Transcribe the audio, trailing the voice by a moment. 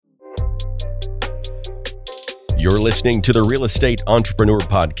You're listening to the Real Estate Entrepreneur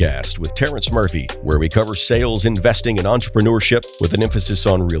Podcast with Terrence Murphy, where we cover sales, investing, and entrepreneurship with an emphasis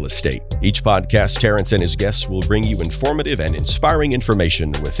on real estate. Each podcast, Terrence and his guests will bring you informative and inspiring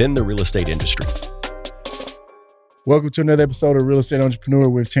information within the real estate industry. Welcome to another episode of Real Estate Entrepreneur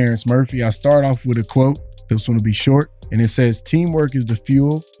with Terrence Murphy. I start off with a quote. This one will be short, and it says, "Teamwork is the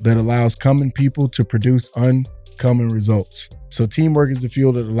fuel that allows common people to produce uncommon results." So teamwork is the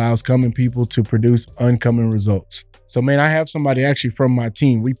fuel that allows common people to produce uncommon results. So man, I have somebody actually from my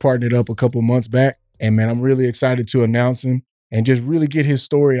team. We partnered up a couple months back, and man, I'm really excited to announce him and just really get his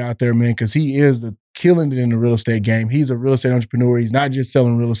story out there, man, because he is killing it in the real estate game. He's a real estate entrepreneur. He's not just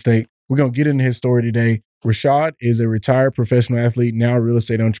selling real estate. We're going to get into his story today. Rashad is a retired professional athlete, now a real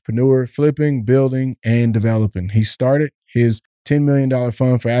estate entrepreneur, flipping, building, and developing. He started his $10 million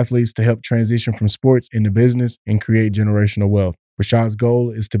fund for athletes to help transition from sports into business and create generational wealth. Rashad's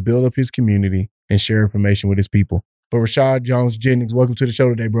goal is to build up his community and share information with his people. But Rashad Jones-Jennings, welcome to the show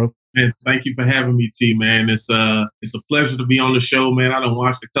today, bro. Man, thank you for having me, T, man. It's a pleasure to be on the show, man. I done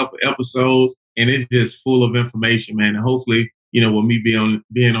watched a couple episodes, and it's just full of information, man. And hopefully, with me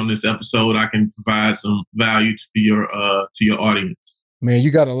being on this episode, I can provide some value to your audience. Man,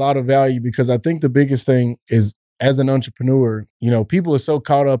 you got a lot of value, because I think the biggest thing is, as an entrepreneur, people are so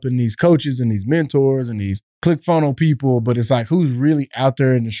caught up in these coaches and these mentors and these ClickFunnels people, but it's like, who's really out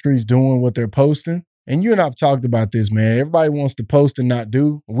there in the streets doing what they're posting? And you and I've talked about this, man. Everybody wants to post and not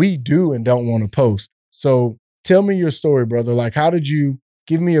do. We do and don't want to post. So tell me your story, brother. Like,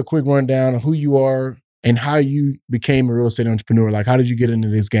 give me a quick rundown of who you are and how you became a real estate entrepreneur. Like, how did you get into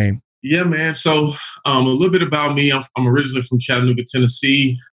this game? Yeah, man. So a little bit about me. I'm originally from Chattanooga,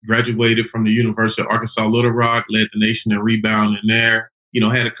 Tennessee. Graduated from the University of Arkansas Little Rock. Led the nation in rebounding there.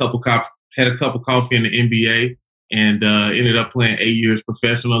 Had a cup of coffee in the NBA, and ended up playing 8 years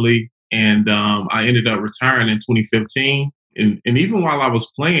professionally. And I ended up retiring in 2015. And even while I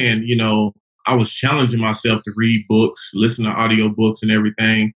was playing, I was challenging myself to read books, listen to audio books, and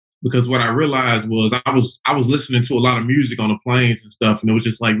everything. Because what I realized was I was listening to a lot of music on the planes and stuff, and it was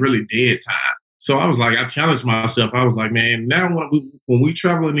just like really dead time. So I was like, I challenged myself. I was like, man, now when we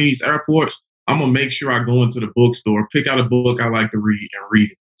travel in these airports, I'm going to make sure I go into the bookstore, pick out a book I like to read and read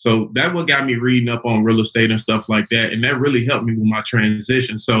it. So that's what got me reading up on real estate and stuff like that. And that really helped me with my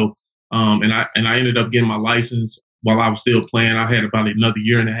transition. So, and I ended up getting my license while I was still playing. I had about another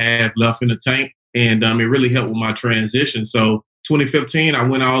year and a half left in the tank. And it really helped with my transition. So 2015, I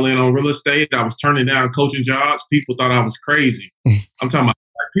went all in on real estate. I was turning down coaching jobs. People thought I was crazy. I'm talking about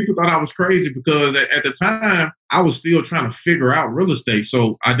people thought I was crazy because at the time, I was still trying to figure out real estate.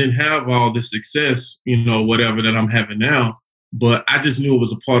 So I didn't have all the success, whatever that I'm having now. But I just knew it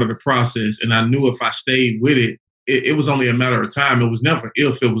was a part of the process. And I knew if I stayed with it, it was only a matter of time. It was never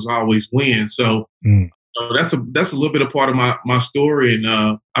if, it was always when. So that's a little bit of part of my story.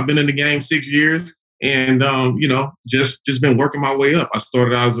 And I've been in the game 6 years. And, just been working my way up. I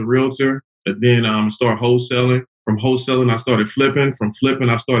started out as a realtor, but then started wholesaling. From wholesaling, I started flipping. From flipping,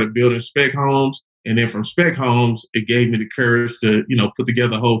 I started building spec homes. And then from spec homes, it gave me the courage to, put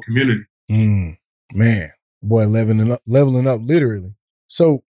together a whole community. Man, boy, leveling up literally.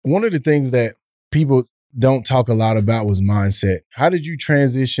 So one of the things that people don't talk a lot about was mindset. How did you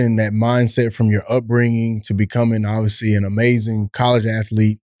transition that mindset from your upbringing to becoming obviously an amazing college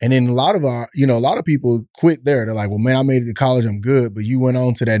athlete? And then a lot of people quit there. They're like, well, man, I made it to college, I'm good. But you went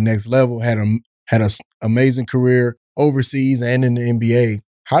on to that next level, had an amazing career overseas and in the NBA.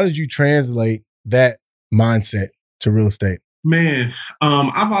 How did you translate that mindset to real estate? Man,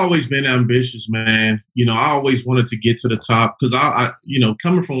 I've always been ambitious, man. I always wanted to get to the top because I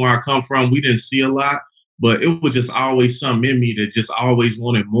coming from where I come from, we didn't see a lot. But it was just always something in me that just always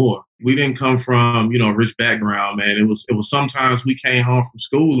wanted more. We didn't come from, a rich background, man. It was sometimes we came home from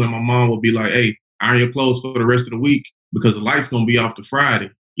school and my mom would be like, hey, iron your clothes for the rest of the week because the light's going to be off to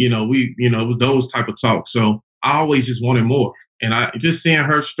Friday. It was those type of talks. So I always just wanted more. And I just seeing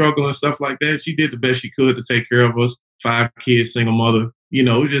her struggle and stuff like that, she did the best she could to take care of us. 5 kids, single mother.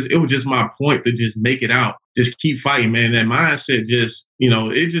 It was just my point to just make it out. Just keep fighting, man. That mindset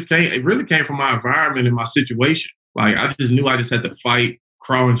it really came from my environment and my situation. Like I just knew I just had to fight,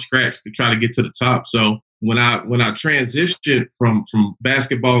 crawl and scratch to try to get to the top. So when I transitioned from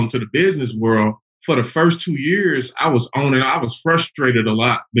basketball into the business world, for the first 2 years, I was on it. I was frustrated a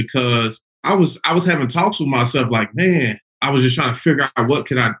lot because I was having talks with myself like, man, I was just trying to figure out what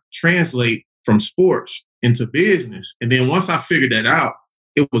could I translate from sports into business. And then once I figured that out,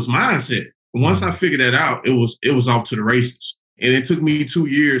 it was mindset. Once I figured that out, it was off to the races. And it took me 2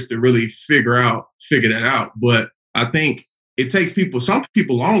 years to really figure that out. But I think it takes some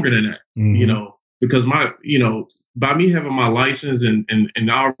people longer than that. Mm-hmm. because by me having my license and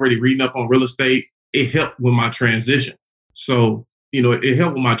already reading up on real estate, it helped with my transition. So, it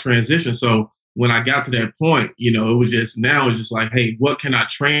helped with my transition. So when I got to that point, it was just like, hey, what can I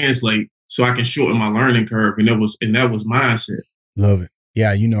translate so I can shorten my learning curve? And that was mindset. Love it.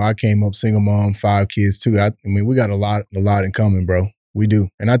 Yeah, I came up single mom, 5 kids too. I mean, we got a lot in common, bro. We do.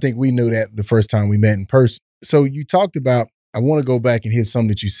 And I think we knew that the first time we met in person. So you talked about, I want to go back and hit something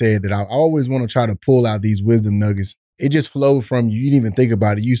that you said that I always want to try to pull out these wisdom nuggets. It just flowed from you. You didn't even think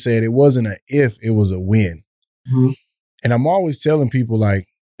about it. You said it wasn't an if, it was a when. Mm-hmm. And I'm always telling people, like,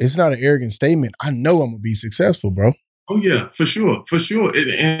 it's not an arrogant statement. I know I'm going to be successful, bro. Oh, yeah, for sure. For sure.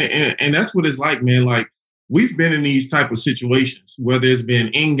 And that's what it's like, man. Like, we've been in these type of situations, whether it's been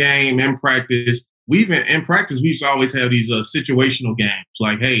in game, in practice. In practice, we used to always have these situational games.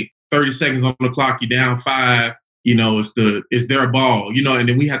 Like, hey, 30 seconds on the clock, you're down 5. It's their ball, and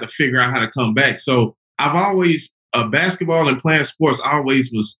then we had to figure out how to come back. So I've always, basketball and playing sports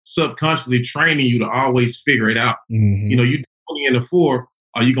always was subconsciously training you to always figure it out. Mm-hmm. You 20 in the fourth,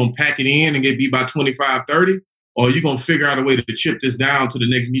 are you going to pack it in and get beat by 25, 30? Or are you going to figure out a way to chip this down to the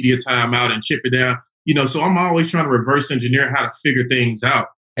next media timeout and chip it down? So I'm always trying to reverse engineer how to figure things out.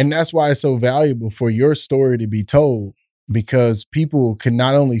 And that's why it's so valuable for your story to be told, because people can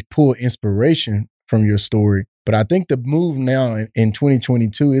not only pull inspiration from your story, but I think the move now in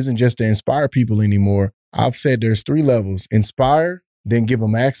 2022 isn't just to inspire people anymore. I've said there's 3 levels: inspire, then give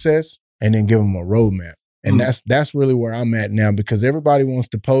them access, and then give them a roadmap. And that's really where I'm at now, because everybody wants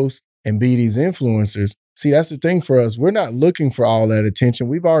to post and be these influencers. See, that's the thing for us. We're not looking for all that attention.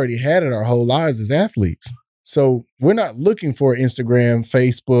 We've already had it our whole lives as athletes. So we're not looking for Instagram,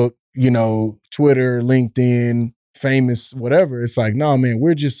 Facebook, Twitter, LinkedIn, famous, whatever. It's like, no, man,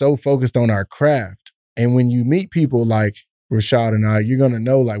 we're just so focused on our craft. And when you meet people like Rashad and I, you're going to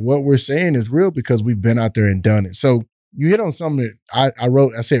know like what we're saying is real because we've been out there and done it. So you hit on something that I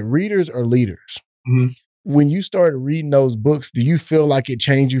wrote. I said, readers or leaders. Mm-hmm. When you started reading those books, do you feel like it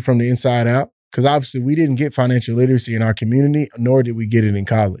changed you from the inside out? Because obviously we didn't get financial literacy in our community, nor did we get it in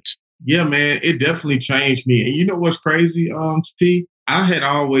college. Yeah, man, it definitely changed me. And you know what's crazy, T? I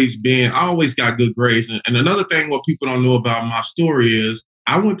always got good grades. And another thing what people don't know about my story is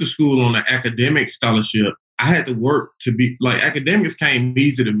I went to school on an academic scholarship. I had to work to be, like, academics came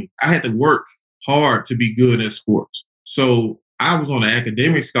easy to me. I had to work hard to be good at sports. So I was on an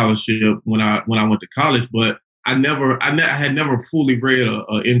academic scholarship when I went to college, but I had never fully read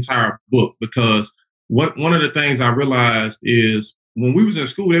an entire book, because one of the things I realized is when we was in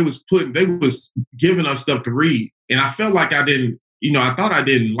school, they was giving us stuff to read. And I felt like I thought I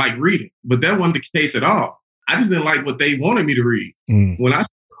didn't like reading, but that wasn't the case at all. I just didn't like what they wanted me to read. When I started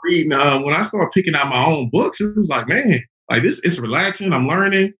reading, when I started picking out my own books, it was like, man, like this, it's relaxing. I'm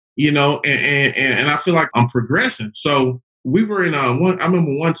learning, and I feel like I'm progressing. So we were in I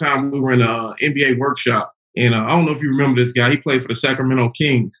remember one time we were in an NBA workshop, and I don't know if you remember this guy. He played for the Sacramento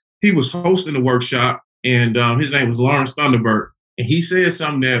Kings. He was hosting the workshop, and his name was Lawrence Thunderberg. And he said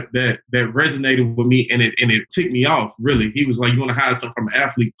something that resonated with me, and it ticked me off, really. He was like, you want to hire something from an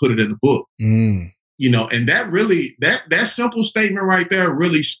athlete, put it in the book. And that really, that simple statement right there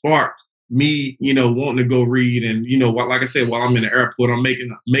really sparked me, wanting to go read. And, like I said, while I'm in the airport, I'm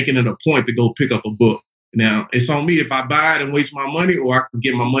making it a point to go pick up a book. Now, it's on me if I buy it and waste my money, or I can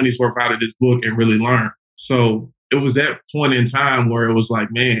get my money's worth out of this book and really learn. So it was that point in time where it was like,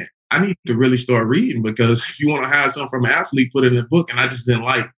 man, I need to really start reading, because if you want to hire something from an athlete, put it in a book. And I just didn't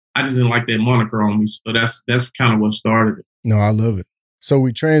like that moniker on me. So that's kind of what started it. No, I love it. So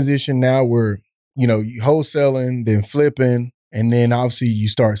we transition now. We're, wholesaling, then flipping. And then obviously you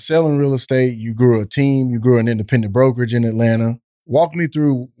start selling real estate. You grew a team. You grew an independent brokerage in Atlanta. Walk me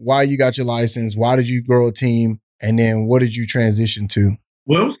through why you got your license. Why did you grow a team? And then what did you transition to?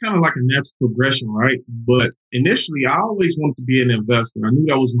 Well, it was kind of like a natural progression, right? But initially, I always wanted to be an investor. I knew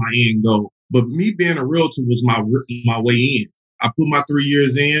that was my end goal. But me being a realtor was my way in. I put my 3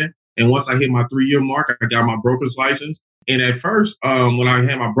 years in, and once I hit my 3-year mark, I got my broker's license. And at first, when I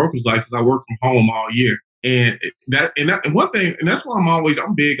had my broker's license, I worked from home all year. And one thing, and that's why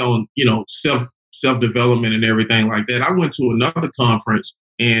I'm big on self-development and everything like that. I went to another conference.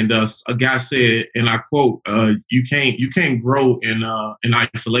 And a guy said, and I quote, "You can't grow in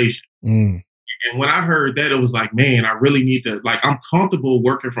isolation." And when I heard that, it was like, man, I really need to, like, I'm comfortable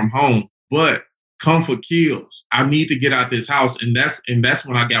working from home, but comfort kills. I need to get out this house, and that's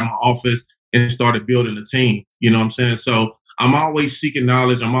when I got my office and started building a team. You know what I'm saying? So I'm always seeking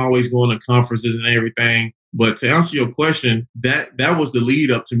knowledge. I'm always going to conferences and everything. But to answer your question, that was the lead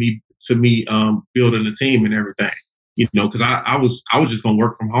up to me building a team and everything. because I was just going to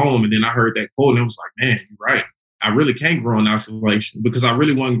work from home. And then I heard that quote and I was like, man, you're right. I really can't grow in isolation because I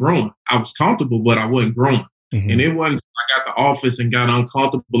really wasn't growing. I was comfortable, but I wasn't growing. Mm-hmm. And it wasn't until I got the office and got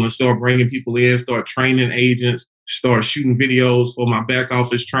uncomfortable and started bringing people in, start training agents, start shooting videos for my back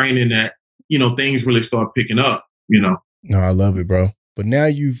office training that, things really start picking up, No, I love it, bro. But now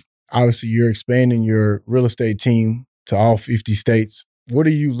you're expanding your real estate team to all 50 states. What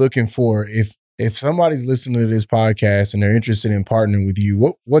are you looking for? If somebody's listening to this podcast and they're interested in partnering with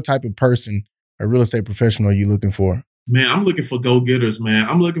you, what type of person, a real estate professional, are you looking for? Man, I'm looking for go-getters, man.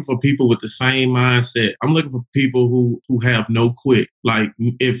 I'm looking for people with the same mindset. I'm looking for people who have no quit. Like,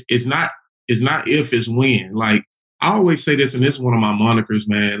 if it's not if, it's when. Like, I always say this, and this is one of my monikers,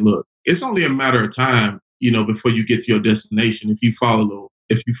 man. Look, it's only a matter of time, before you get to your destination if you follow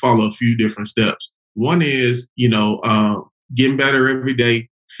a few different steps. One is, getting better every day,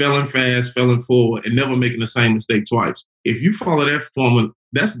 failing fast, failing forward, and never making the same mistake twice. If you follow that formula,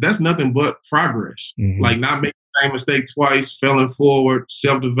 that's nothing but progress. Mm-hmm. Like, not making the same mistake twice, failing forward,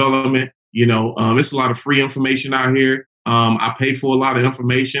 self-development. It's a lot of free information out here. I pay for a lot of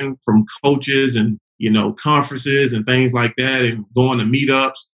information from coaches and, conferences and things like that, and going to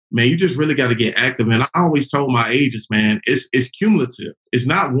meetups. Man, you just really got to get active. And I always told my agents, man, it's cumulative. It's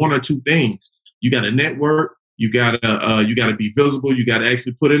not one or two things. You got to network. You gotta be visible. You gotta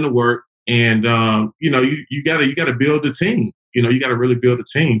actually put in the work, and you gotta build a team. You gotta really build a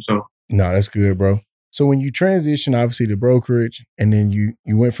team. So no, that's good, bro. So when you transition, obviously, to brokerage, and then you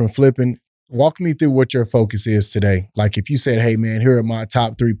went from flipping, walk me through what your focus is today. Like, if you said, hey man, here are my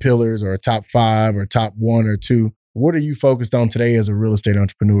top 3 pillars, or top 5, or top 1 or 2, what are you focused on today as a real estate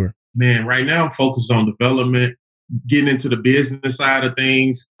entrepreneur? Man, right now I'm focused on development, getting into the business side of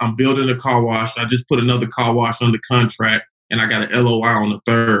things. I'm building a car wash. I just put another car wash under contract, and I got an LOI on the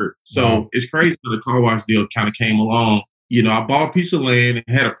 3rd. So It's crazy how the car wash deal kind of came along. I bought a piece of land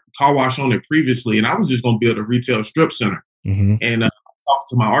and had a car wash on it previously, and I was just going to build a retail strip center. Mm-hmm. And I talked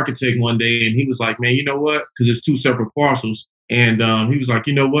to my architect one day, and he was like, man, you know what? Because it's 2 separate parcels. And he was like,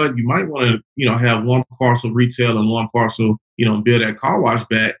 you know what? You might want to, have one parcel retail and one parcel, build that car wash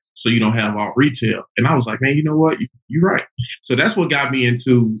back so you don't have all retail. And I was like, man, you know what? You're right. So that's what got me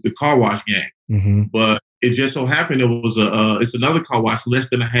into the car wash game. Mm-hmm. But it just so happened it's another car wash less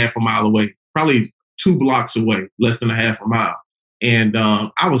than a half a mile away, probably 2 blocks away, less than a half a mile. And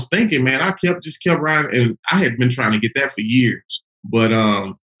I was thinking, man, I kept riding, and I had been trying to get that for years. But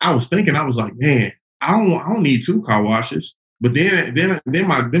I was thinking, I was like, man, I don't need 2 car washes. But then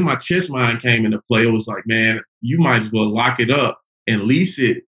my chess mind came into play. It was like, man, you might as well lock it up and lease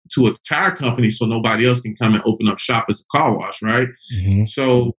it to a tire company so nobody else can come and open up shop as a car wash, right? Mm-hmm.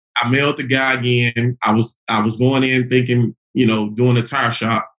 So I mailed the guy again. I was going in thinking, doing a tire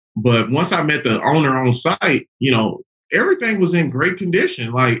shop. But once I met the owner on site, everything was in great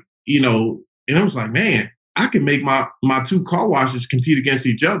condition. Like, and it was like, man, I can make my 2 car washes compete against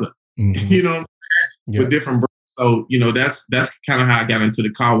each other, mm-hmm. With different brands. So, that's kind of how I got into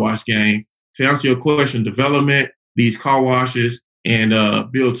the car wash game. To answer your question, development, these car washes, and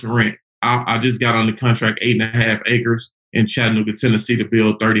build to rent. I just got on the contract 8.5 acres in Chattanooga, Tennessee, to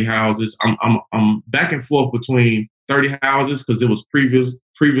build 30 houses. I'm back and forth between 30 houses because it was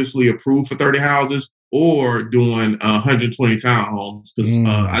previously approved for 30 houses, or doing 120 townhomes because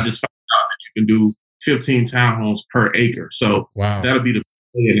I just found out that you can do 15 townhomes per acre. So That'll be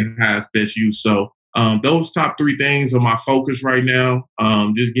the highest best use. So those top 3 things are my focus right now.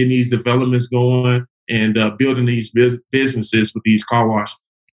 Just getting these developments going and building these businesses with these car washes.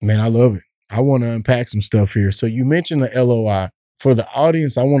 Man, I love it. I want to unpack some stuff here. So you mentioned the LOI. For the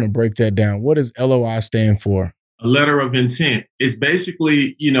audience, I want to break that down. What does LOI stand for? A letter of intent. It's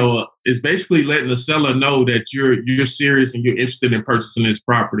basically, letting the seller know that you're serious and you're interested in purchasing this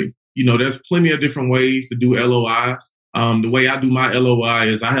property. There's plenty of different ways to do LOIs. The way I do my LOI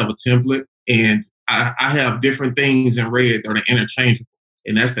is I have a template, and I have different things in red that are interchangeable.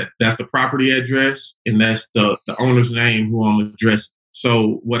 And that's the property address, and that's the owner's name who I'm addressing.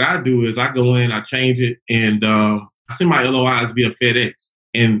 So what I do is I go in, I change it, and I send my LOIs via FedEx.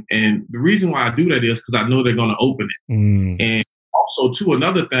 And the reason why I do that is because I know they're going to open it. Mm. And also, too,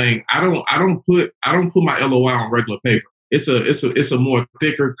 another thing, I don't put my LOI on regular paper. It's a more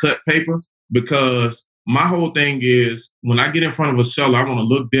thicker cut paper, because my whole thing is when I get in front of a seller, I want to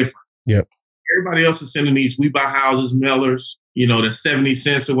look different. Yep. Everybody else is sending these We Buy Houses mailers, that's 70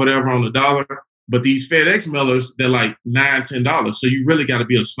 cents or whatever on the dollar. But these FedEx mailers, they're like $9, $10. So you really got to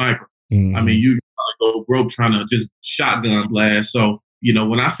be a sniper. Mm-hmm. I mean, you probably go broke trying to just shotgun blast. So,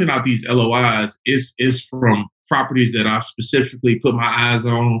 when I send out these LOIs, it's from properties that I specifically put my eyes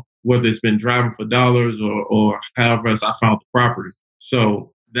on. whether it's been driving for dollars or however else I found the property.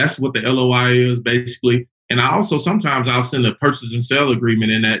 So that's what the LOI is basically. And I also sometimes I'll send a purchase and sale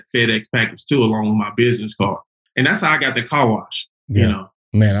agreement in that FedEx package too, along with my business card. And that's how I got the car wash. Yeah. You know,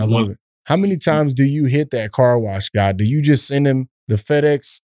 man, I love it. How many times do you hit that car wash guy? Do you just send him the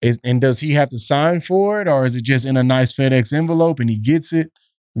FedEx and does he have to sign for it, or is it just in a nice FedEx envelope and he gets it?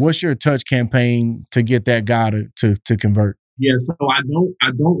 What's your touch campaign to get that guy to convert? Yeah, so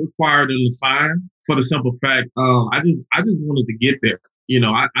I don't require them to sign for the simple fact I just wanted to get there. You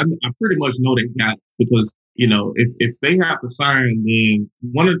know, I pretty much know they got it because, you know, if they have to sign, then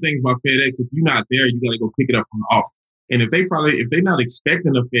one of the things about FedEx, if you're not there, you got to go pick it up from the office. And if they're not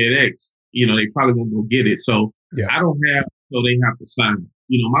expecting a FedEx, you know, they probably won't go get it. So yeah. I don't have, so they have to sign it.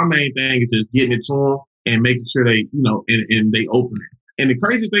 You know, my main thing is just getting it to them and making sure they, you know, and they open it. And the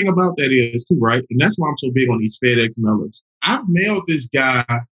crazy thing about that is too, right? And that's why I'm so big on these FedEx mailers. I've mailed this guy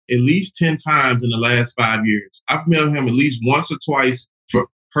at least 10 times in the last 5 years. I've mailed him at least once or twice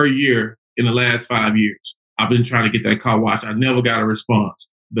per year in the last 5 years. I've been trying to get that car washed. I never got a response.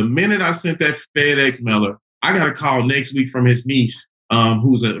 The minute I sent that FedEx mailer, I got a call next week from his niece,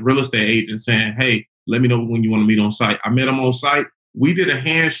 who's a real estate agent, saying, hey, let me know when you want to meet on site. I met him on site. We did a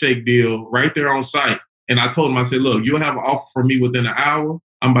handshake deal right there on site. And I told him, I said, look, you'll have an offer for me within an hour.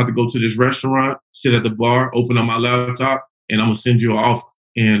 I'm about to go to this restaurant, sit at the bar, open up my laptop, and I'm going to send you an offer.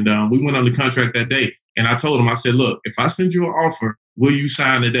 And we went under contract that day. And I told him, I said, look, if I send you an offer, will you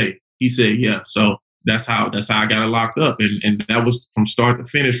sign today? He said, yeah. So that's how I got it locked up. And that was from start to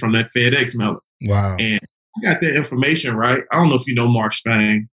finish from that FedEx mailer. Wow. And I got that information, right? I don't know if you know Mark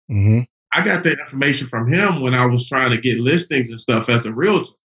Spang. Mm-hmm. I got that information from him when I was trying to get listings and stuff as a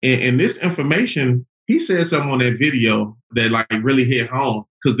realtor. And this information, he said something on that video that like really hit home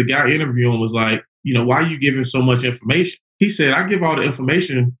because the guy interviewing was like, you know, why are you giving so much information? He said, I give all the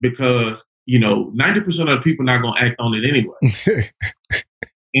information because, you know, 90% of the people not going to act on it anyway.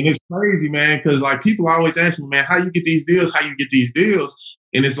 And it's crazy, man, because like people always ask me, man, how you get these deals? How you get these deals?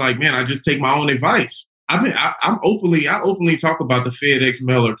 And it's like, man, I just take my own advice. I openly talk about the FedEx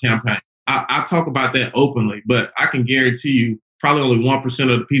mailer campaign. I talk about that openly, but I can guarantee you probably only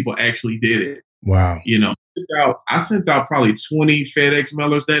 1% of the people actually did it. Wow. You know, I sent out probably 20 FedEx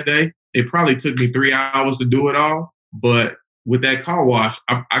mailers that day. It probably took me 3 hours to do it all. But with that car wash,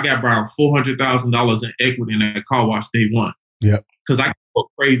 I got around $400,000 in equity in that car wash day one. Yep. Because I got a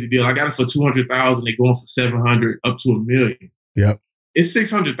crazy deal. I got it for $200,000. They're going for $700,000 up to $1 million. Yep. It's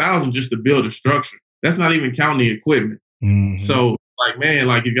 $600,000 just to build a structure. That's not even counting the equipment. Mm-hmm. So, like, man,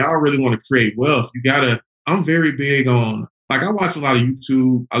 like if y'all really want to create wealth, you gotta. I'm very big on. Like I watch a lot of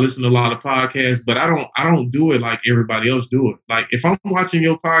YouTube, I listen to a lot of podcasts, but I don't do it like everybody else do it. Like if I'm watching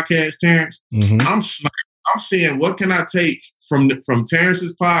your podcast, Terrence, mm-hmm. I'm seeing what can I take from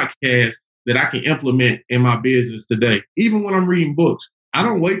Terrence's podcast that I can implement in my business today. Even when I'm reading books, I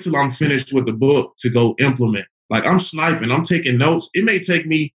don't wait till I'm finished with the book to go implement. Like I'm sniping, I'm taking notes. It may take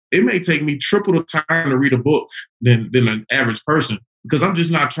me triple the time to read a book than an average person. Because I'm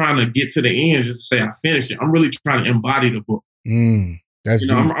just not trying to get to the end just to say I finished it. I'm really trying to embody the book. That's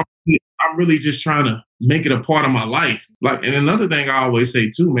I'm really just trying to make it a part of my life. Like, and another thing I always say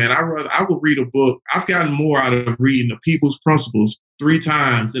too, man, I will read a book. I've gotten more out of reading The People's Principles 3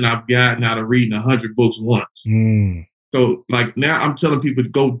 times than I've gotten out of reading 100 books once. So like now I'm telling people to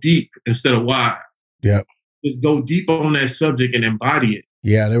go deep instead of wide. Yep. Just go deep on that subject and embody it.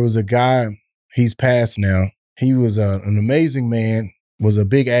 Yeah, there was a guy, he's passed now. He was an amazing man, was a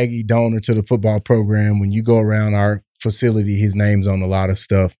big Aggie donor to the football program. When you go around our facility, his name's on a lot of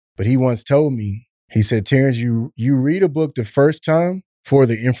stuff. But he once told me, he said, Terrence, you read a book the first time for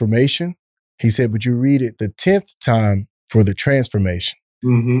the information. He said, but you read it the 10th time for the transformation.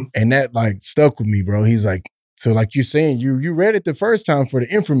 Mm-hmm. And that like stuck with me, bro. He's like, so like you're saying, you read it the first time for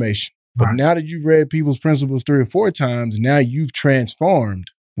the information. But right. Now that you've read People's Principles 3 or 4 times, now you've transformed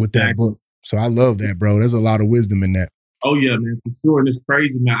with that book. So I love that, bro. There's a lot of wisdom in that. Oh, yeah, man, for sure. And it's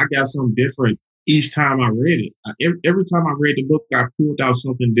crazy, man. I got something different each time I read it. Every time I read the book, I pulled out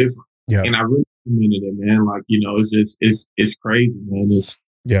something different. Yeah. And I really implemented it, man. Like, you know, it's crazy, man. That's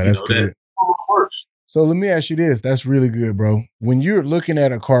good. That works. So let me ask you this. That's really good, bro. When you're looking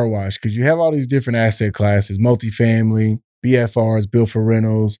at a car wash, because you have all these different asset classes, multifamily, BFRs, built for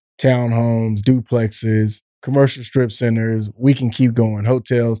rentals, townhomes, duplexes, commercial strip centers, we can keep going,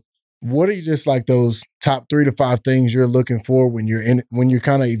 hotels. What are just like those top 3 to 5 things you're looking for when you're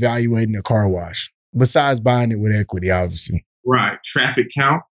kind of evaluating a car wash, besides buying it with equity, obviously? Right. Traffic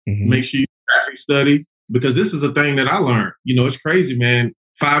count. Mm-hmm. Make sure you traffic study, because this is a thing that I learned. You know, it's crazy, man.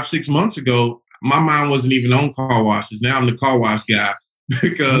 5-6 months ago, my mind wasn't even on car washes. Now I'm the car wash guy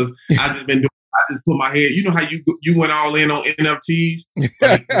because I just put my head. You know how you went all in on NFTs.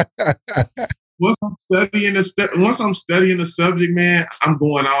 Like, once I'm studying the subject, man, I'm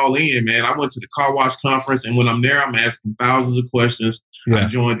going all in, man. I went to the car wash conference, and when I'm there, I'm asking thousands of questions. Yeah. I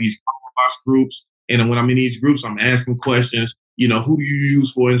joined these car wash groups, and when I'm in these groups, I'm asking questions. You know, who do you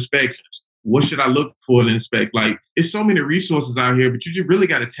use for inspections? What should I look for and inspect? Like, it's so many resources out here, but you just really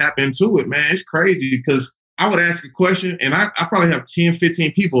got to tap into it, man. It's crazy because I would ask a question, and I probably have 10,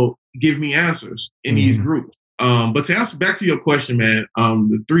 15 people give me answers in these groups. But to answer back to your question, man,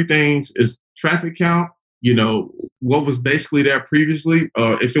 the three things is traffic count, you know, what was basically there previously.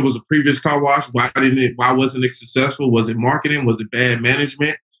 If it was a previous car wash, why wasn't it successful? Was it marketing? Was it bad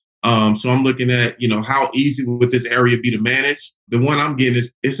management? So I'm looking at, you know, how easy would this area be to manage? The one I'm getting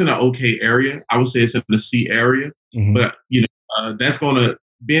it's in an okay area. I would say it's in the C area, but you know, that's going to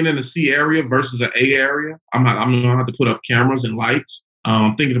being in the C area versus an A area. I'm going to have to put up cameras and lights.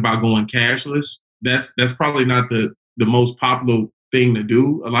 I'm thinking about going cashless. That's probably not the most popular thing to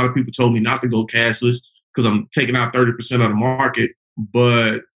do. A lot of people told me not to go cashless because I'm taking out 30% of the market.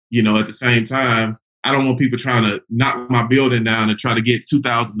 But, you know, at the same time, I don't want people trying to knock my building down and try to get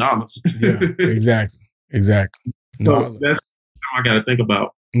 $2,000. Yeah, exactly. No, so that's something I got to think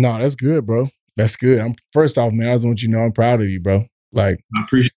about. No, that's good, bro. That's good. First off, man, I just want you to know I'm proud of you, bro. Like, I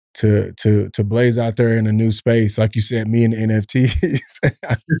appreciate to blaze out there in a new space, like you said, me and the NFTs.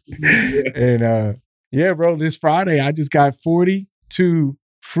 And yeah, bro, this Friday I just got 42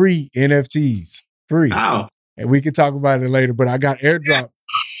 free NFTs. Free. Wow. And we can talk about it later, but I got airdrop.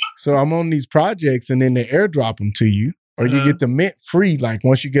 So I'm on these projects and then they airdrop them to you, or you get the mint free, like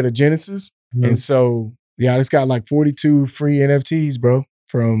once you get a Genesis. And so, yeah, I just got like 42 free NFTs, bro,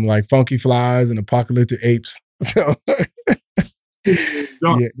 from like Funky Flies and Apocalyptic Apes. So,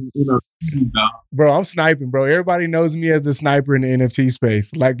 yeah. Bro, I'm sniping, bro. Everybody knows me as the sniper in the NFT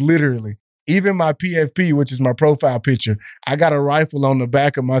space. Like literally. Even my PFP, which is my profile picture, I got a rifle on the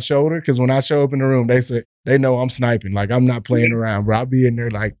back of my shoulder because when I show up in the room, they know I'm sniping. Like I'm not playing around, bro. I'll be in there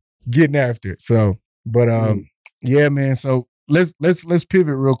like getting after it. So, but yeah, man. So let's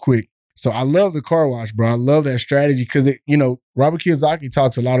pivot real quick. So I love the car wash, bro. I love that strategy because Robert Kiyosaki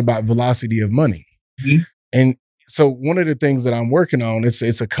talks a lot about velocity of money. And so one of the things that I'm working on,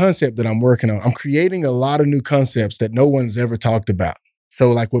 it's a concept that I'm working on. I'm creating a lot of new concepts that no one's ever talked about.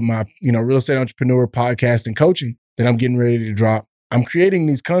 So like with my, real estate entrepreneur podcast and coaching that I'm getting ready to drop, I'm creating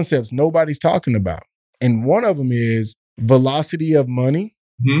these concepts nobody's talking about. And one of them is velocity of money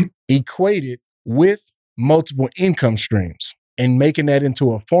equated with multiple income streams and making that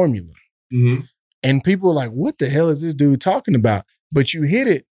into a formula. And people are like, what the hell is this dude talking about? But you hit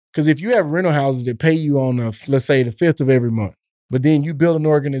it because if you have rental houses that pay you on, let's say the 5th of every month, but then you build an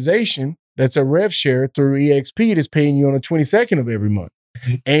organization that's a rev share through EXP that's paying you on the 22nd of every month.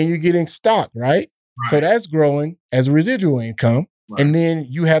 And you're getting stock, right? So that's growing as a residual income. And then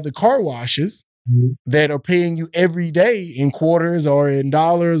you have the car washes that are paying you every day in quarters or in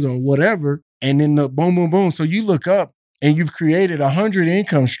dollars or whatever. And then the boom, boom, boom. So you look up and you've created 100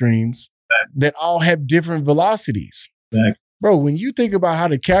 income streams that all have different velocities. Bro, when you think about how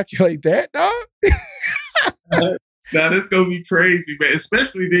to calculate that, dog. Now that's gonna be crazy, man.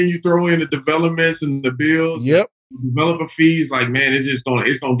 Especially then you throw in the developments and the bills. Yep. Developer fees, like, man, it's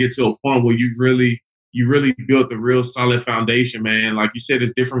gonna get to a point where you really built the real solid foundation, man. Like you said,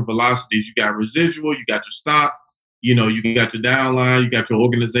 it's different velocities. You got residual, you got your stock, you got your downline, you got your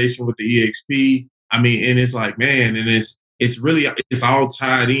organization with the EXP. I mean, and it's like, man, and it's all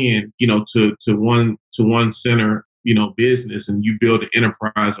tied in, to one center, business, and you build an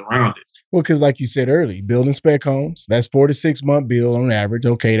enterprise around it. Well, because like you said earlier, building spec homes, that's 4 to 6 month build on average.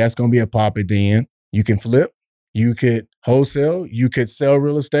 Okay, that's going to be a pop at the end. You can flip, you could wholesale, you could sell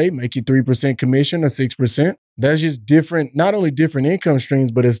real estate, make you 3% commission or 6%. That's just different, not only different income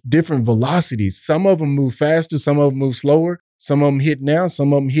streams, but it's different velocities. Some of them move faster, some of them move slower, some of them hit now,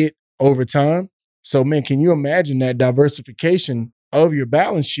 some of them hit over time. So, man, can you imagine that diversification of your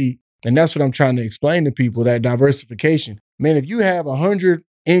balance sheet? And that's what I'm trying to explain to people, that diversification. Man, if you have 100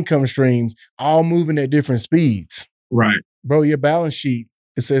 income streams all moving at different speeds, right, bro, your balance sheet,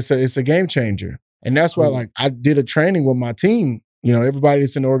 it's a game changer. And that's why, like, I did a training with my team, everybody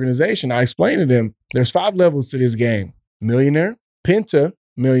that's in the organization. I explained to them, there's 5 levels to this game: millionaire, penta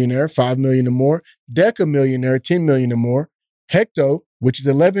millionaire, 5 million or more, deca millionaire, 10 million or more, hecto, which is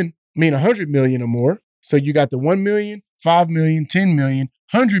 100 million or more. So you got the 1 million, 5 million, 10 million,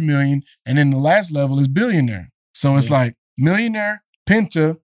 100 million, and then the last level is billionaire. So it's like millionaire,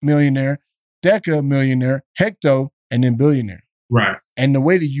 penta millionaire, deca millionaire, hecto, and then billionaire. Right. And the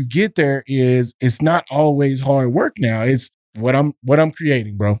way that you get there is, it's not always hard work now. It's what I'm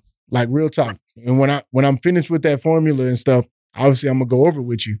creating, bro. Like real talk. And when I'm finished with that formula and stuff, obviously I'm gonna go over it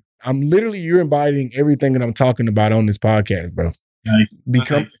with you. You're embodying everything that I'm talking about on this podcast, bro. Nice.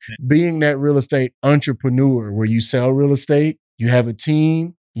 Being that real estate entrepreneur where you sell real estate, you have a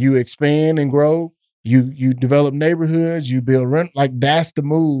team, you expand and grow, you develop neighborhoods, you build rent. Like that's the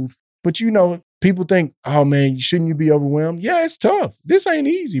move. But people think, oh man, shouldn't you be overwhelmed? Yeah, it's tough. This ain't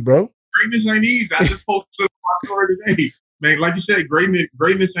easy, bro. Greatness ain't easy. I just posted my story today. Man, like you said,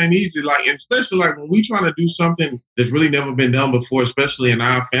 greatness ain't easy. Like, and especially like when we trying to do something that's really never been done before, especially in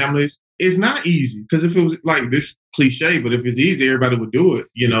our families, it's not easy. Because if it was like this cliche, but if it's easy, everybody would do it.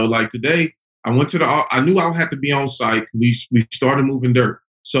 Like today, I knew I would have to be on site. We started moving dirt.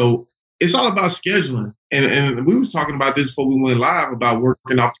 So it's all about scheduling. And we was talking about this before we went live about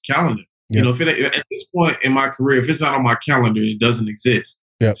working off the calendar. Yep. At this point in my career, if it's not on my calendar, it doesn't exist.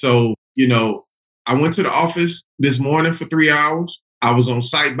 Yep. So, I went to the office this morning for 3 hours. I was on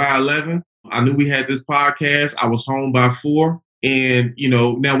site by 11. I knew we had this podcast. I was home by 4. And,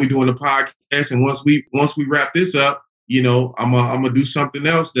 now we're doing the podcast. And once we wrap this up, I'm gonna do something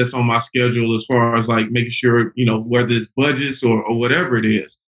else that's on my schedule as far as like making sure, whether it's budgets or whatever it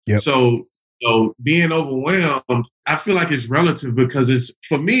is. Yep. So, being overwhelmed, I feel like it's relative because it's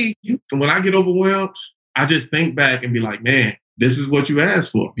for me, when I get overwhelmed, I just think back and be like, man, this is what you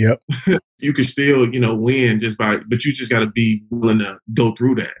asked for. Yep. You can still, win but you just got to be willing to go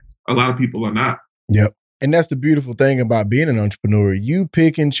through that. A lot of people are not. Yep. And that's the beautiful thing about being an entrepreneur. You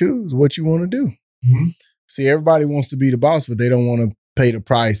pick and choose what you want to do. Mm-hmm. See, everybody wants to be the boss, but they don't want to pay the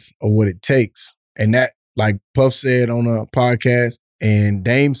price of what it takes. And that, like Puff said on a podcast, and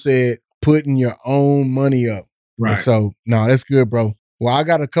Dame said, putting your own money up. Right. And so, no, that's good, bro. Well, I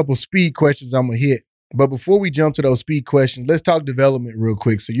got a couple speed questions I'm going to hit. But before we jump to those speed questions, let's talk development real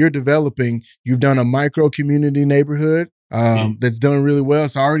quick. So you've done a micro community neighborhood that's done really well.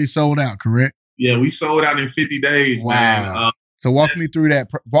 It's already sold out, correct? Yeah, we sold out in 50 days, wow. Man. So walk me through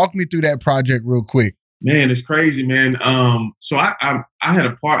that project real quick. Man, it's crazy, man. So I got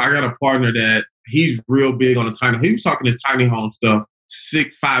a partner that he's real big on the tiny. He was talking his tiny home stuff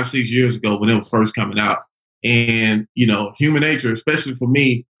 6 years ago when it was first coming out. And, human nature, especially for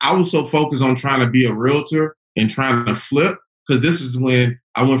me, I was so focused on trying to be a realtor and trying to flip, because this is when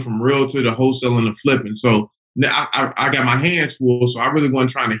I went from realtor to wholesaling to flipping. So now I got my hands full, so I really wasn't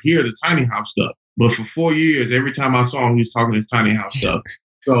trying to hear the tiny house stuff. But for 4 years, every time I saw him, he was talking his tiny house stuff.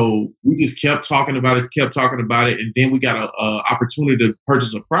 So we just kept talking about it. And then we got an opportunity to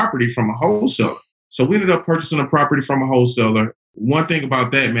purchase a property from a wholesaler. So we ended up purchasing a property from a wholesaler. One thing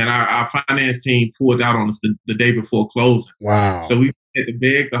about that, man, our finance team pulled out on us the day before closing. Wow. So we had to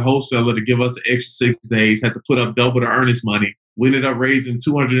beg the wholesaler to give us an extra 6 days, had to put up double the earnest money. We ended up raising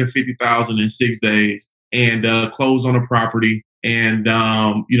 $250,000 in 6 days and closed on the property. And,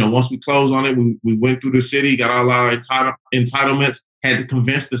 once we closed on it, we went through the city, got all our entitlements, had to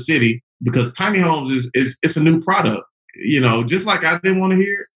convince the city, because tiny homes it's a new product. Just like I didn't want to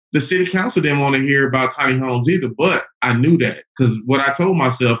hear, the city council didn't want to hear about tiny homes either, but I knew that, because what I told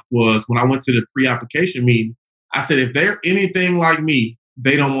myself was when I went to the pre-application meeting, I said, if they're anything like me,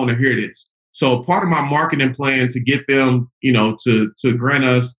 they don't want to hear this. So part of my marketing plan to get them, to grant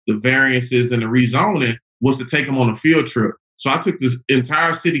us the variances and the rezoning was to take them on a field trip. So I took this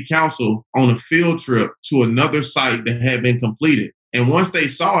entire city council on a field trip to another site that had been completed. And once they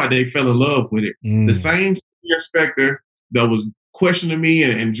saw it, they fell in love with it. The same inspector that was questioning me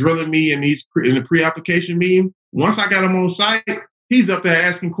and drilling me in the pre-application meeting, once I got him on site, he's up there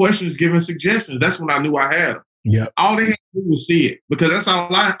asking questions, giving suggestions. That's when I knew I had him. Yeah. All they had to do was see it, because that's all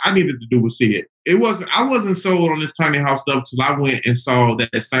I needed to do was see it. I wasn't sold on this tiny house stuff till I went and saw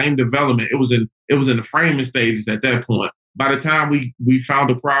that same development. It was in the framing stages at that point. By the time we found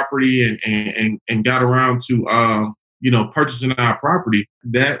the property and got around to purchasing our property,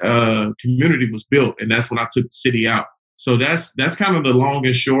 that community was built, and that's when I took the city out. So that's kind of the long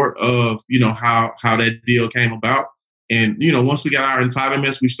and short of how that deal came about. And once we got our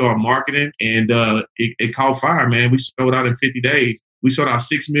entitlements, we started marketing, and it caught fire, man. We sold out in 50 days. We sold out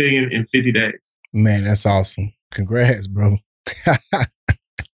 $6 million in 50 days. Man, that's awesome. Congrats, bro.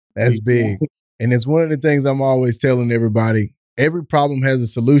 That's big. And it's one of the things I'm always telling everybody. Every problem has a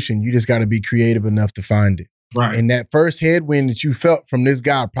solution. You just got to be creative enough to find it. Right. And that first headwind that you felt from this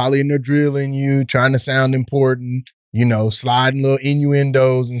guy, probably in there drilling you, trying to sound important, sliding little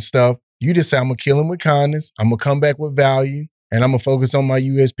innuendos and stuff. You just say, I'm going to kill him with kindness. I'm going to come back with value, and I'm going to focus on my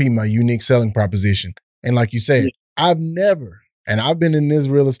USP, my unique selling proposition. And like you said, I've been in this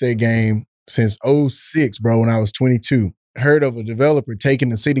real estate game since 2006, bro, when I was 22. Heard of a developer taking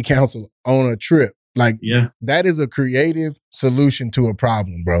the city council on a trip Like, that is a creative solution to a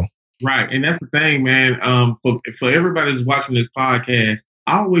problem, bro. Right. And that's the thing, man. For everybody that's watching this podcast,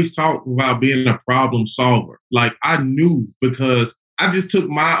 I always talk about being a problem solver. Like, I knew because I just took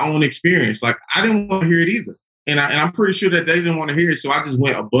my own experience. Like, I didn't want to hear it either. And I'm pretty sure that they didn't want to hear it. So I just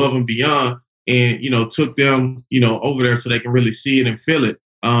went above and beyond and, took them, over there so they can really see it and feel it.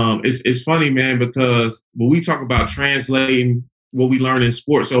 It's funny, man, because when we talk about translating what we learn in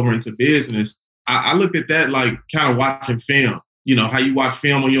sports over into business, I looked at that like kind of watching film. How you watch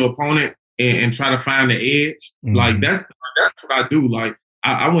film on your opponent and try to find the edge. Mm-hmm. Like, that's what I do. Like,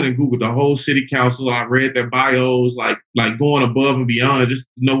 I went and Googled the whole city council. I read their bios, like going above and beyond just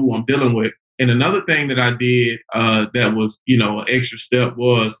to know who I'm dealing with. And another thing that I did that was, an extra step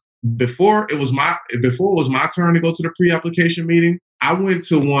was before it was my turn to go to the pre-application meeting, I went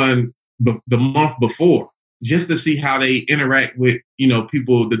to one the month before just to see how they interact with,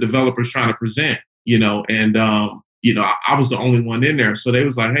 people, the developers trying to present, and I was the only one in there. So they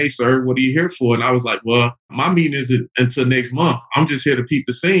was like, "Hey, sir, what are you here for?" And I was like, "Well, my meeting isn't until next month. I'm just here to peep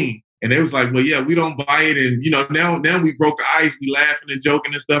the scene." And they was like, "Well, yeah, we don't buy it." And, now we broke the ice. We laughing and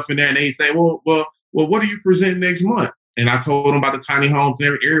joking and stuff in there. And they say, well, what are you presenting next month? And I told them about the tiny homes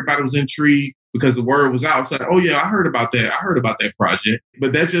and everybody was intrigued because the word was out. It's like, "Oh, yeah, I heard about that. I heard about that project."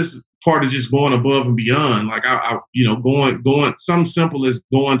 But that's just part of just going above and beyond. Like, going, something simple as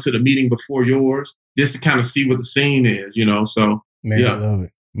going to the meeting before yours, just to kind of see what the scene is, so. Man, yeah. I love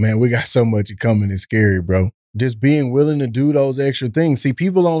it. Man, we got so much coming. It's scary, bro. Just being willing to do those extra things. See,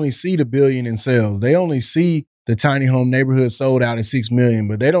 people only see the billion in sales. They only see the tiny home neighborhood sold out at 6 million,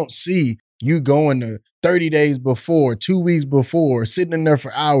 but they don't see you going to 30 days before, 2 weeks before, sitting in there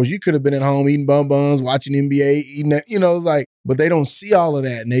for hours. You could have been at home eating bonbons, watching NBA, eating that, it's like, but they don't see all of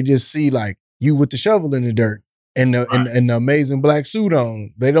that. And they just see like you with the shovel in the dirt and the amazing black suit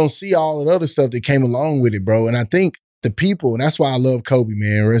on. They don't see all of the other stuff that came along with it, bro. And I think the people, and that's why I love Kobe,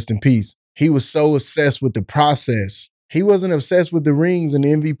 man, rest in peace. He was so obsessed with the process. He wasn't obsessed with the rings and the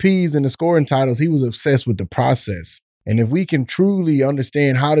MVPs and the scoring titles. He was obsessed with the process. And if we can truly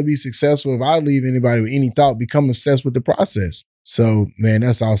understand how to be successful, if I leave anybody with any thought, become obsessed with the process. So, man,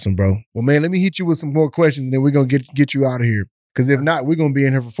 that's awesome, bro. Well, man, let me hit you with some more questions and then we're going to get you out of here. Because if not, we're going to be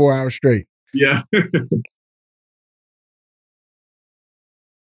in here for 4 hours straight. Yeah.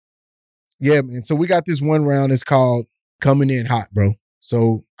 Yeah, man. So we got this one round. It's called Coming In Hot, bro.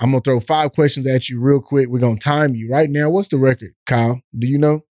 So I'm going to throw 5 questions at you real quick. We're going to time you. Right now, what's the record, Kyle? Do you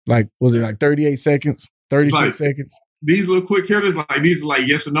know? Like, was it like 38 seconds? 36 seconds? These little quick hitters, like these are like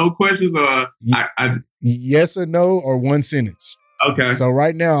yes or no questions, or yes or no, or one sentence. Okay. So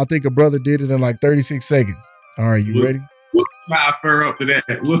right now, I think a brother did it in like 36 seconds. All right, you ready? We'll fire up to that.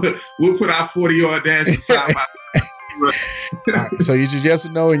 We'll put our 40-yard dash aside. All right, so you just yes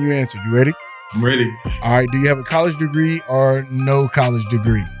or no, and you answer. You ready? I'm ready. All right. Do you have a college degree or no college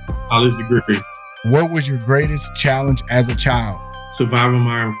degree? College degree. What was your greatest challenge as a child? Surviving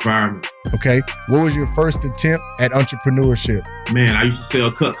my environment. Okay. What was your first attempt at entrepreneurship? Man, I used to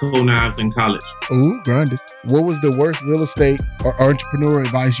sell Cutco knives in college. Ooh, grinded. What was the worst real estate or entrepreneur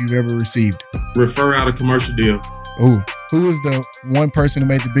advice you've ever received? Refer out a commercial deal. Ooh. Who was the one person who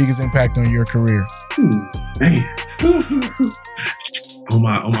made the biggest impact on your career? Ooh, man. on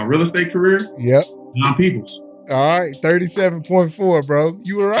my real estate career? Yep. John Peoples. All right, 37.4, bro.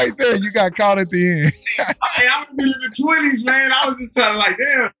 You were right there. You got caught at the end. Hey, I was in the 20s, man. I was just trying to like,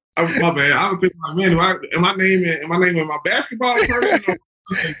 damn. My bad. I was thinking, like, man, am I naming my basketball person or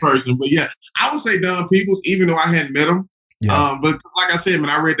my person? But yeah, I would say Don Peoples, even though I hadn't met him. Yeah. But like I said, man,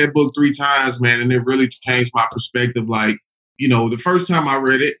 I read that book 3 times, man, and it really changed my perspective. Like, the first time I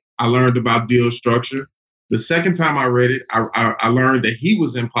read it, I learned about deal structure. The second time I read it, I learned that he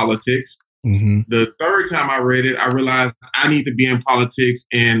was in politics. Mm-hmm. The third time I read it, I realized I need to be in politics.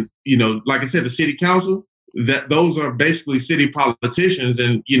 And, like I said, the city council, that those are basically city politicians.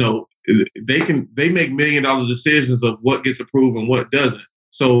 And, they make $1 million decisions of what gets approved and what doesn't.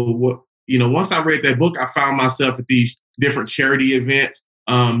 So, once I read that book, I found myself at these different charity events,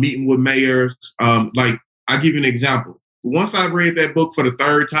 meeting with mayors. Like, I'll give you an example. Once I read that book for the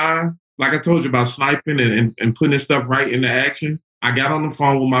third time, like I told you about sniping and putting this stuff right into action, I got on the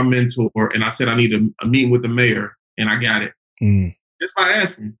phone with my mentor and I said, I need a meeting with the mayor, and I got it. Just by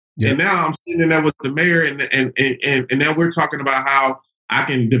asking. Yeah. And now I'm sitting there with the mayor and now we're talking about how I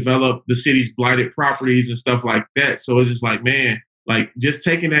can develop the city's blighted properties and stuff like that. So it's just like, man, like just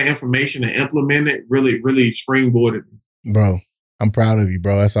taking that information and implementing it really, really springboarded me. Bro, I'm proud of you,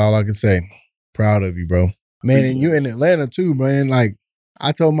 bro. That's all I can say. Proud of you, bro. Man, and you in Atlanta too, man. Like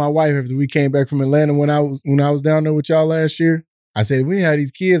I told my wife after we came back from Atlanta when I was down there with y'all last year, I said, if we had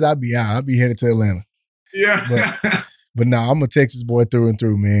these kids, I'd be out. I'd be headed to Atlanta. Yeah. But no, I'm a Texas boy through and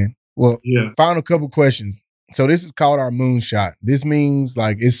through, man. Well, final couple questions. So this is called our moonshot. This means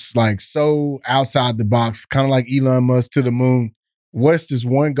like it's like so outside the box, kind of like Elon Musk to the moon. What's this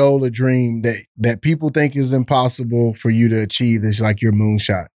one goal or dream that people think is impossible for you to achieve that's like your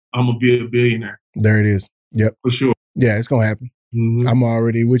moonshot? I'm going to be a billionaire. There it is. Yep. For sure. Yeah, it's going to happen. Mm-hmm. I'm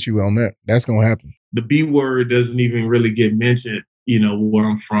already with you on that. That's going to happen. The B word doesn't even really get mentioned, where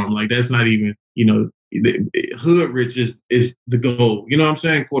I'm from. Like, that's not even, hood rich is the goal. You know what I'm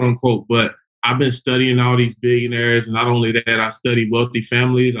saying? Quote unquote. But I've been studying all these billionaires. And not only that, I studied wealthy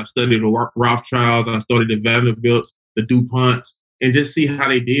families. I studied the Rothschilds. I studied the Vanderbilts, the DuPonts, and just see how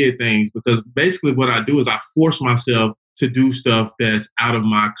they did things. Because basically what I do is I force myself to do stuff that's out of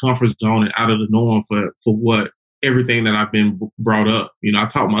my comfort zone and out of the norm for what everything that I've been brought up. I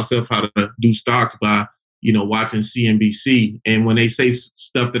taught myself how to do stocks by, watching CNBC. And when they say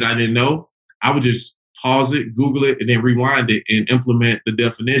stuff that I didn't know, I would just pause it, Google it, and then rewind it and implement the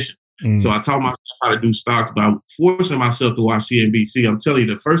definition. So I taught myself how to do stocks by forcing myself to watch CNBC. I'm telling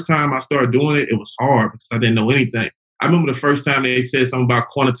you, the first time I started doing it, it was hard because I didn't know anything. I remember the first time they said something about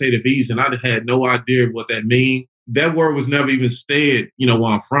quantitative easing. I had no idea what that means. That word was never even said, where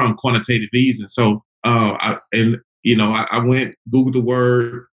I'm from, quantitative easing. So, I went, Googled the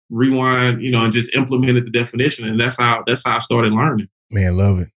word, rewind, and just implemented the definition. And that's how I started learning. Man,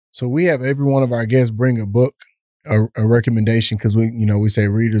 love it. So we have every one of our guests bring a book, a recommendation, because we say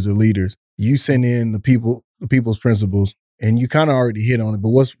readers are leaders. You send in the people's principles, and you kind of already hit on it. But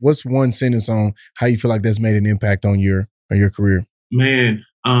what's one sentence on how you feel like that's made an impact on your career? Man,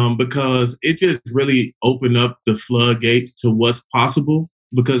 because it just really opened up the floodgates to what's possible.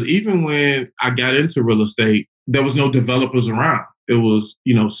 Because even when I got into real estate, there was no developers around. It was,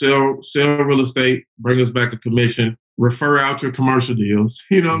 sell real estate, bring us back a commission, refer out your commercial deals.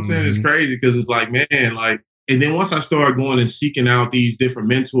 You know what I'm saying? It's crazy because it's like, man, and then once I started going and seeking out these different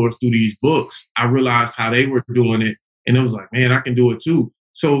mentors through these books, I realized how they were doing it. And it was like, man, I can do it too.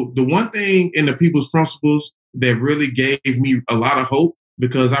 So the one thing in the People's Principles that really gave me a lot of hope,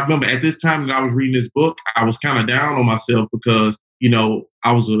 because I remember at this time that I was reading this book, I was kind of down on myself because,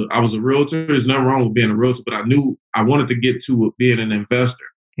 I was a realtor. There's nothing wrong with being a realtor, but I knew I wanted to get to being an investor.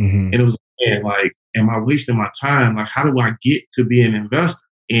 And it was, man, am I wasting my time? Like, how do I get to be an investor?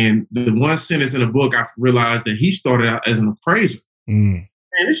 And the one sentence in the book, I realized that he started out as an appraiser. And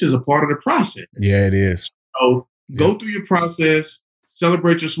it's just a part of the process. Yeah, it is. So go through your process,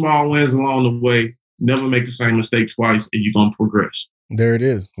 celebrate your small wins along the way, never make the same mistake twice, and you're going to progress. There it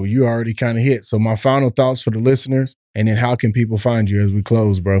is. Well, you already kind of hit. So my final thoughts for the listeners, and then how can people find you as we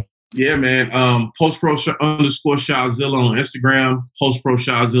close, bro? Yeah, man. PostPro_Shazilla on Instagram, PostPro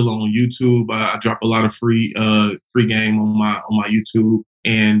Shazilla on YouTube. I drop a lot of free game on my YouTube,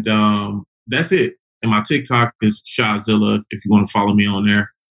 and that's it. And my TikTok is Shazilla. If you want to follow me on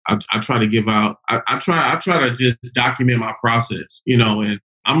there, I try to give out. I try to just document my process, and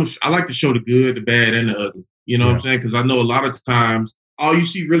I like to show the good, the bad, and the ugly. You know what I'm saying? Because I know a lot of times all you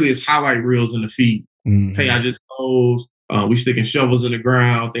see really is highlight reels in the feed. Hey, I just closed. We sticking shovels in the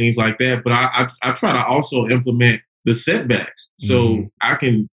ground, things like that. But I try to also implement the setbacks so I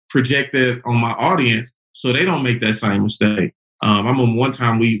can project that on my audience so they don't make that same mistake. I remember one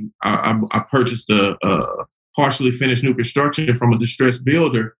time I purchased a partially finished new construction from a distressed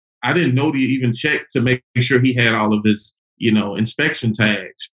builder. I didn't know to even check to make sure he had all of his, inspection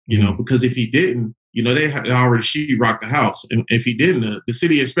tags, because if he didn't, they had already sheetrocked the house. And if he didn't, the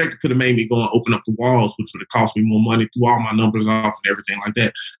city inspector could have made me go and open up the walls, which would have cost me more money, threw all my numbers off and everything like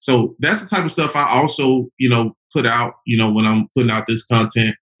that. So that's the type of stuff I also, put out, when I'm putting out this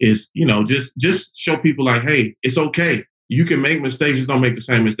content is, just show people like, hey, it's okay. You can make mistakes. Just don't make the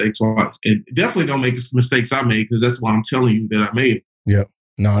same mistake twice. And definitely don't make the mistakes I made, because that's why I'm telling you that I made it. Yep.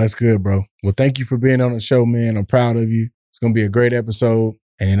 No, that's good, bro. Well, thank you for being on the show, man. I'm proud of you. It's going to be a great episode.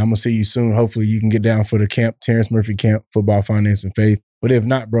 And then I'm going to see you soon. Hopefully you can get down for the camp, Terrence Murphy Camp, Football, Finance, and Faith. But if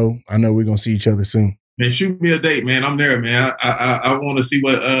not, bro, I know we're going to see each other soon. Man, shoot me a date, man. I'm there, man. I want to see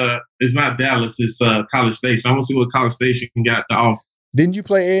what, it's not Dallas, it's College Station. I want to see what College Station got to offer. Didn't you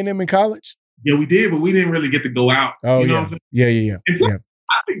play A&M in college? Yeah, we did, but we didn't really get to go out. Oh, you know yeah. What I'm saying? Yeah.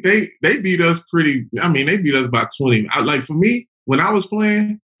 I think they beat us they beat us by 20. For me, when I was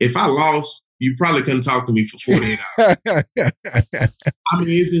playing, if I lost, you probably couldn't talk to me for 48 hours.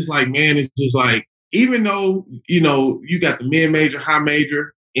 It's just like, man, it's just like, even though, you got the mid-major, high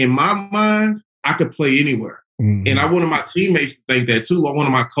major, in my mind, I could play anywhere. And I wanted my teammates to think that too. I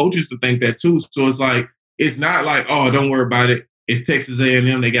wanted my coaches to think that too. So it's like, it's not like, oh, don't worry about it. It's Texas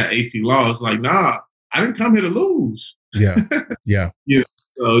A&M. They got AC Law. It's like, nah, I didn't come here to lose. Yeah.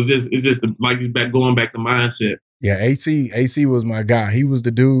 So it's just like going back to mindset. Yeah, AC was my guy. He was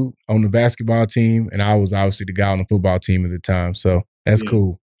the dude on the basketball team, and I was obviously the guy on the football team at the time. So that's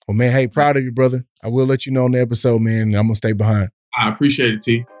cool. Well, man, hey, proud of you, brother. I will let you know on the episode, man, and I'm going to stay behind. I appreciate it,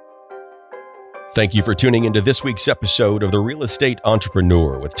 T. Thank you for tuning into this week's episode of The Real Estate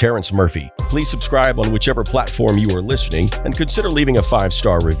Entrepreneur with Terrence Murphy. Please subscribe on whichever platform you are listening and consider leaving a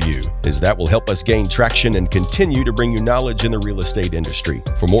 5-star review, as that will help us gain traction and continue to bring you knowledge in the real estate industry.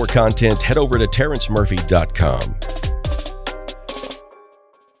 For more content, head over to terrencemurphy.com.